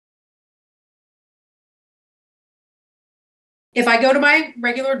if I go to my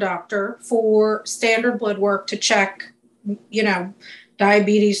regular doctor for standard blood work to check, you know,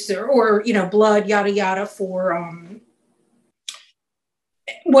 diabetes or you know, blood, yada, yada, for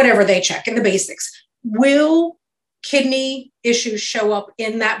whatever they check in the basics, will kidney issues show up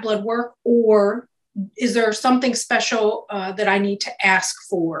in that blood work, or is there something special that I need to ask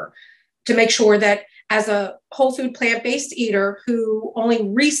for to make sure that as a whole food plant-based eater who only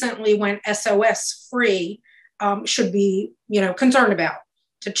recently went SOS free, should be, you know, concerned about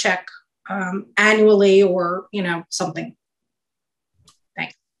to check annually or, you know, something?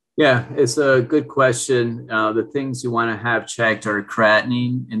 Thanks. Yeah, it's a good question. The things you want to have checked are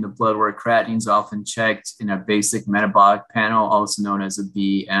creatinine in the blood work. Creatinine is often checked in a basic metabolic panel, also known as a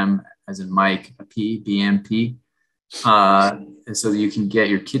BM, as in Mike, a P, BMP. And so you can get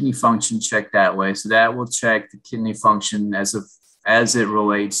your kidney function checked that way. So that will check the kidney function as it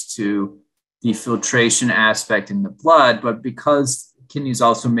relates to the filtration aspect in the blood. But because kidneys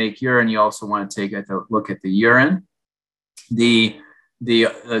also make urine, you also want to take a look at the urine. The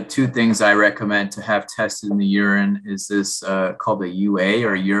two things I recommend to have tested in the urine is this called a UA,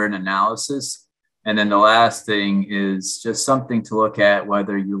 or urine analysis. And then the last thing is just something to look at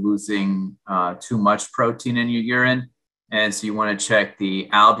whether you're losing too much protein in your urine. And so you want to check the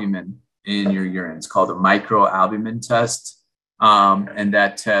albumin in your urine. It's called a microalbumin test. And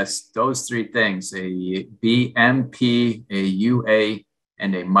that tests those three things: a BMP, a UA,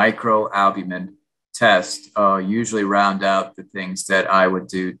 and a microalbumin test. Usually round out the things that I would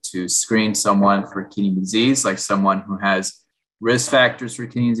do to screen someone for kidney disease, like someone who has risk factors for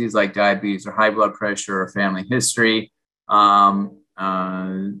kidney disease, like diabetes or high blood pressure or family history.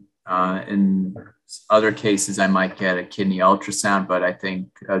 In other cases, I might get a kidney ultrasound, but I think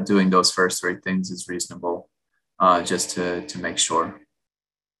doing those first three things is reasonable, just to make sure.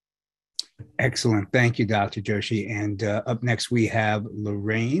 Excellent. Thank you, Dr. Joshi. And up next, we have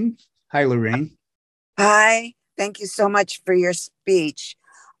Lorraine. Hi, Lorraine. Hi. Thank you so much for your speech.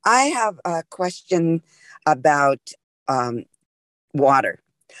 I have a question about water.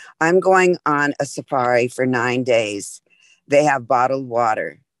 I'm going on a safari for 9 days. They have bottled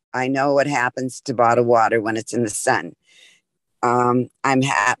water. I know what happens to bottled water when it's in the sun. I'm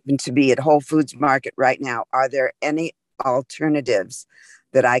happen to be at Whole Foods Market right now. Are there any alternatives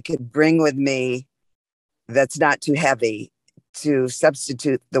that I could bring with me that's not too heavy to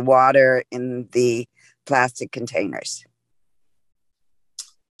substitute the water in the plastic containers?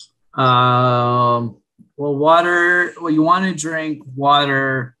 Water, you want to drink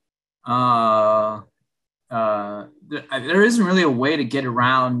water. There isn't really a way to get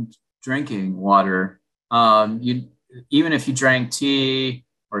around drinking water. Even if you drank tea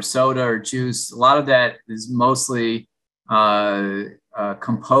or soda or juice, a lot of that is mostly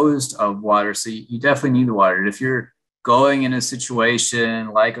composed of water. So you definitely need the water. If you're going in a situation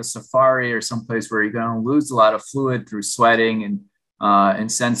like a safari or someplace where you're going to lose a lot of fluid through sweating and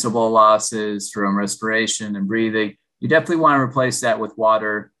insensible losses from respiration and breathing, you definitely want to replace that with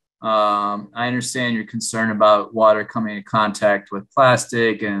water. I understand your concern about water coming in contact with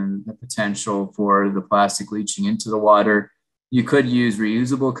plastic and the potential for the plastic leaching into the water. You could use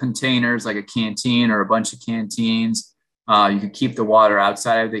reusable containers like a canteen or a bunch of canteens. You could keep the water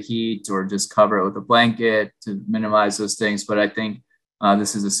outside of the heat or just cover it with a blanket to minimize those things. But I think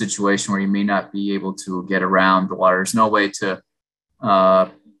this is a situation where you may not be able to get around the water. There's no way to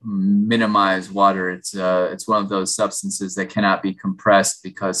minimize water. It's one of those substances that cannot be compressed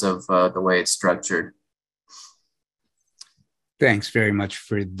because of the way it's structured. Thanks very much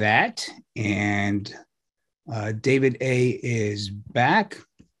for that. And David A. is back.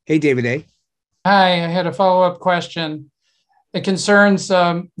 Hey, David A. Hi, I had a follow-up question. It concerns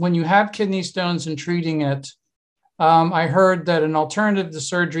when you have kidney stones and treating it. I heard that an alternative to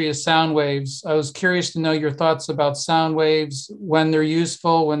surgery is sound waves. I was curious to know your thoughts about sound waves, when they're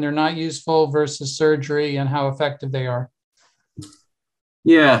useful, when they're not useful versus surgery, and how effective they are.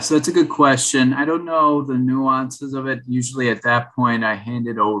 Yeah, so that's a good question. I don't know the nuances of it. Usually at that point, I hand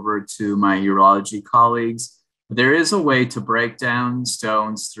it over to my urology colleagues. There is a way to break down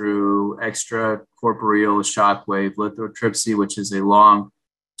stones through extracorporeal shockwave lithotripsy, which is a long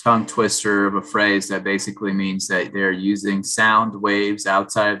tongue twister of a phrase that basically means that they're using sound waves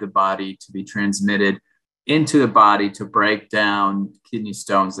outside of the body to be transmitted into the body to break down kidney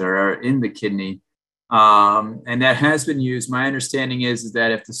stones that are in the kidney. And that has been used. My understanding is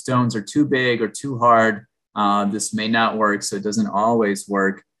that if the stones are too big or too hard, this may not work. So it doesn't always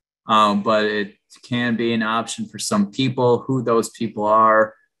work, but it can be an option for some people. Who those people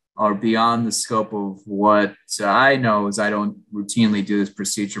are beyond the scope of what I know, is I don't routinely do this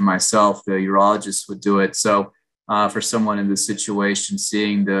procedure myself. The urologist would do it. So for someone in this situation,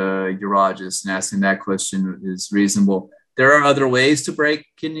 seeing the urologist and asking that question is reasonable. There are other ways to break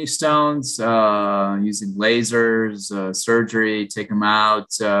kidney stones, using lasers, surgery, take them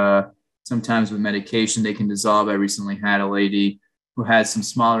out. Sometimes with medication, they can dissolve. I recently had a lady who had some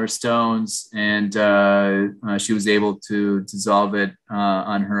smaller stones, and she was able to dissolve it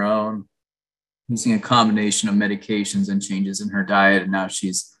on her own using a combination of medications and changes in her diet. And now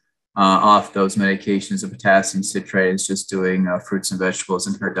she's off those medications. The potassium citrate is just doing fruits and vegetables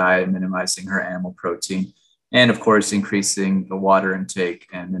in her diet, minimizing her animal protein, and of course, increasing the water intake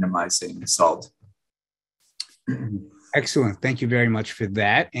and minimizing the salt. Excellent. Thank you very much for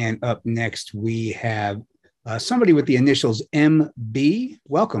that. And up next, we have somebody with the initials MB.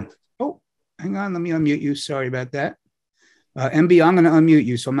 Welcome. Oh, hang on. Let me unmute you. Sorry about that. MB, I'm going to unmute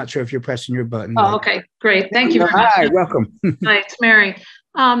you, so I'm not sure if you're pressing your button. Oh, okay. Great. Thank you very much. Hi, welcome. Hi, it's Mary.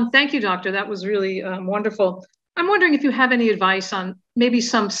 Thank you, doctor. That was really wonderful. I'm wondering if you have any advice on maybe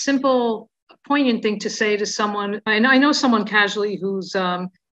some simple, poignant thing to say to someone. I know someone casually who's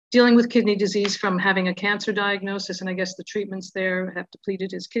dealing with kidney disease from having a cancer diagnosis, and I guess the treatments there have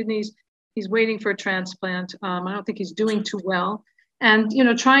depleted his kidneys. He's waiting for a transplant. I don't think he's doing too well. And,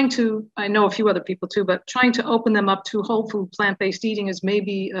 trying to, I know a few other people too, but trying to open them up to whole food, plant-based eating is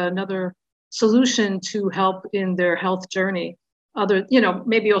maybe another solution to help in their health journey.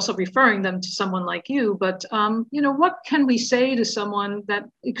 Maybe also referring them to someone like you, but, what can we say to someone that,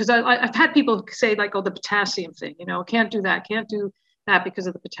 because I've had people say like, oh, the potassium thing, can't do that because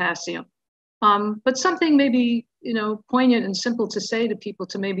of the potassium. But something maybe, poignant and simple to say to people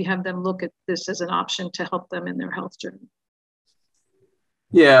to maybe have them look at this as an option to help them in their health journey.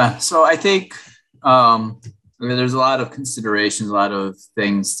 Yeah, so I think there's a lot of considerations, a lot of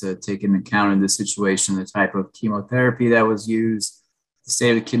things to take into account in this situation, the type of chemotherapy that was used, the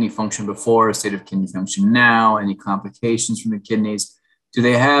state of kidney function before, state of kidney function now, any complications from the kidneys. Do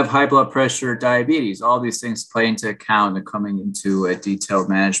they have high blood pressure, diabetes? All these things play into account and coming into a detailed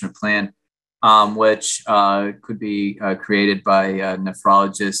management plan, which could be created by a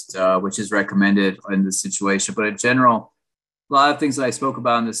nephrologist, which is recommended in this situation. But in general, a lot of things that I spoke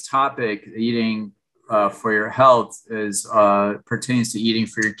about on this topic, eating for your health, pertains to eating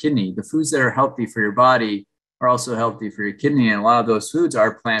for your kidney. The foods that are healthy for your body are also healthy for your kidney, and a lot of those foods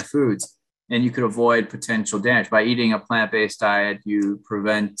are plant foods. And you could avoid potential damage. By eating a plant-based diet, you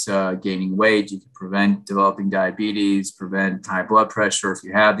prevent gaining weight, you can prevent developing diabetes, prevent high blood pressure. If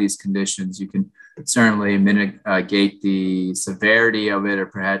you have these conditions, you can certainly mitigate the severity of it or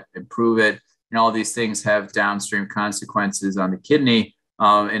perhaps improve it. And all these things have downstream consequences on the kidney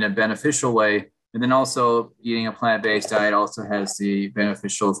in a beneficial way. And then also eating a plant-based diet also has the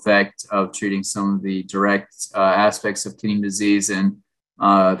beneficial effect of treating some of the direct aspects of kidney disease and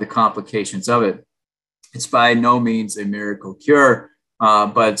the complications of it. It's by no means a miracle cure,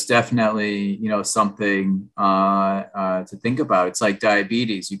 but it's definitely, something to think about. It's like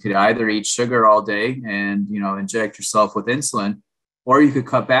diabetes. You could either eat sugar all day and, inject yourself with insulin, or you could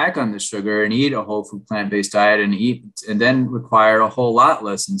cut back on the sugar and eat a whole food plant-based diet and then require a whole lot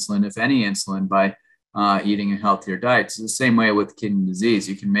less insulin, if any insulin, by eating a healthier diet. It's the same way with kidney disease.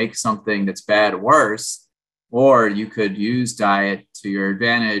 You can make something that's bad worse, or you could use diet to your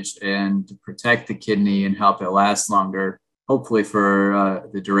advantage and protect the kidney and help it last longer, hopefully for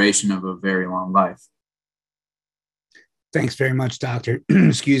the duration of a very long life. Thanks very much, Doctor.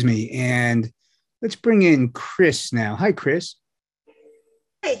 Excuse me. And let's bring in Chris now. Hi, Chris.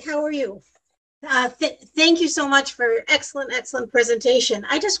 Hi, how are you? Thank you so much for excellent presentation.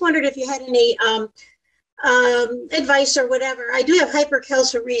 I just wondered if you had any advice or whatever. I do have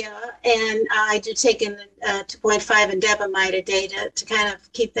hypercalciuria, and I do take in 2.5 indapamide a day to kind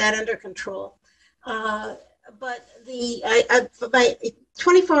of keep that under control. But my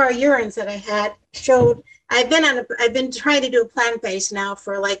 24-hour urines that I had showed I've been trying to do a plant-based now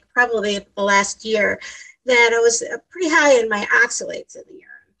for like probably the last year, that I was pretty high in my oxalates in the urine.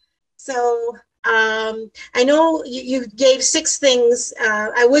 So I know you gave 6 things.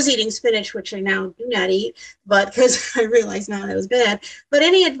 I was eating spinach, which I now do not eat, but because I realized now that was bad. But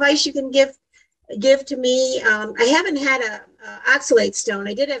any advice you can give to me? I haven't had a oxalate stone.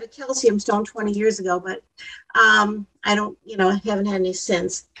 I did have a calcium stone 20 years ago, but I don't, haven't had any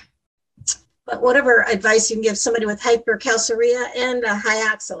since. But whatever advice you can give somebody with hypercalciuria and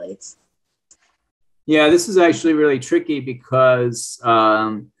high oxalates. Yeah, this is actually really tricky because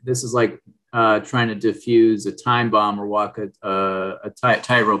this is like trying to diffuse a time bomb or walk a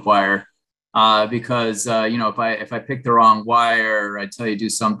tightrope wire. Because if I pick the wrong wire, or I tell you do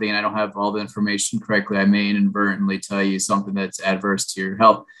something and I don't have all the information correctly, I may inadvertently tell you something that's adverse to your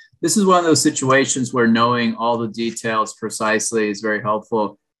health. this is one of those situations where knowing all the details precisely is very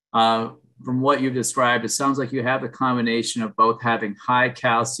helpful. From what you've described, it sounds like you have a combination of both having high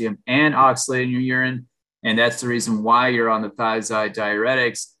calcium and oxalate in your urine, and that's the reason why you're on the thiazide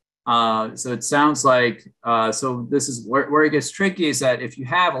diuretics. So it sounds like, so this is where it gets tricky, is that if you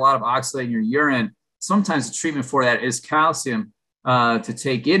have a lot of oxalate in your urine, sometimes the treatment for that is calcium, to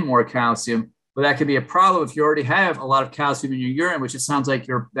take in more calcium, but that could be a problem if you already have a lot of calcium in your urine, which it sounds like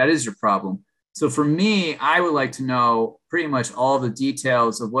that is your problem. So for me, I would like to know pretty much all the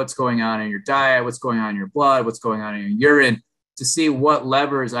details of what's going on in your diet, what's going on in your blood, what's going on in your urine, to see what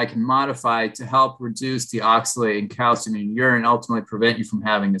levers I can modify to help reduce the oxalate and calcium in your urine, ultimately prevent you from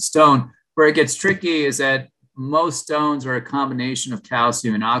having a stone. Where it gets tricky is that most stones are a combination of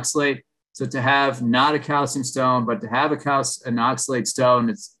calcium and oxalate. So to have not a calcium stone, but to have an oxalate stone,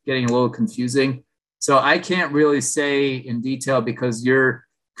 it's getting a little confusing. So I can't really say in detail because you're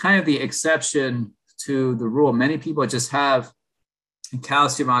kind of the exception to the rule. Many people just have a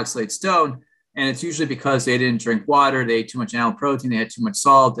calcium oxalate stone, and it's usually because they didn't drink water, they ate too much animal protein, they had too much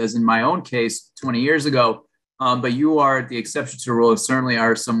salt, as in my own case 20 years ago. But you are the exception to the rule, and certainly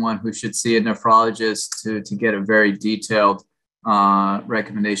are someone who should see a nephrologist to get a very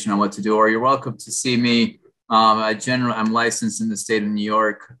recommendation on what to do. Or you're welcome to see me. I'm licensed in the state of New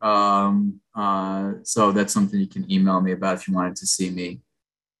York. So that's something you can email me about if you wanted to see me.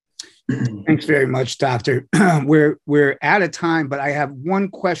 Thanks very much, Doctor. We're out of time, but I have one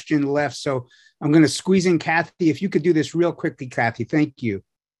question left. So I'm going to squeeze in Kathy. If you could do this real quickly, Kathy, thank you.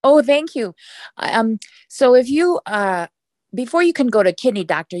 Oh, thank you. So if you, before you can go to a kidney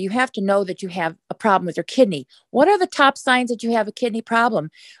doctor, you have to know that you have a problem with your kidney. What are the top signs that you have a kidney problem?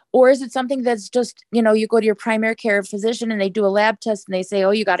 Or is it something that's just, you go to your primary care physician and they do a lab test and they say,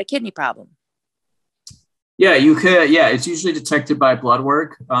 oh, you got a kidney problem? Yeah, you could. Yeah, it's usually detected by blood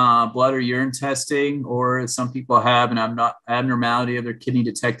work, blood or urine testing, or some people have an abnormality of their kidney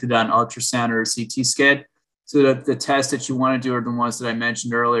detected on ultrasound or CT scan. So the tests that you want to do are the ones that I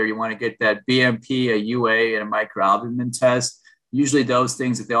mentioned earlier. You want to get that BMP, a UA, and a microalbumin test. Usually those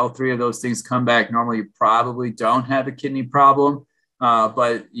things, if all three of those things come back, normally you probably don't have a kidney problem.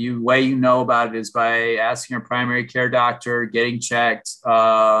 But way you know about it is by asking your primary care doctor, getting checked.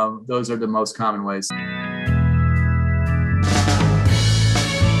 Those are the most common ways.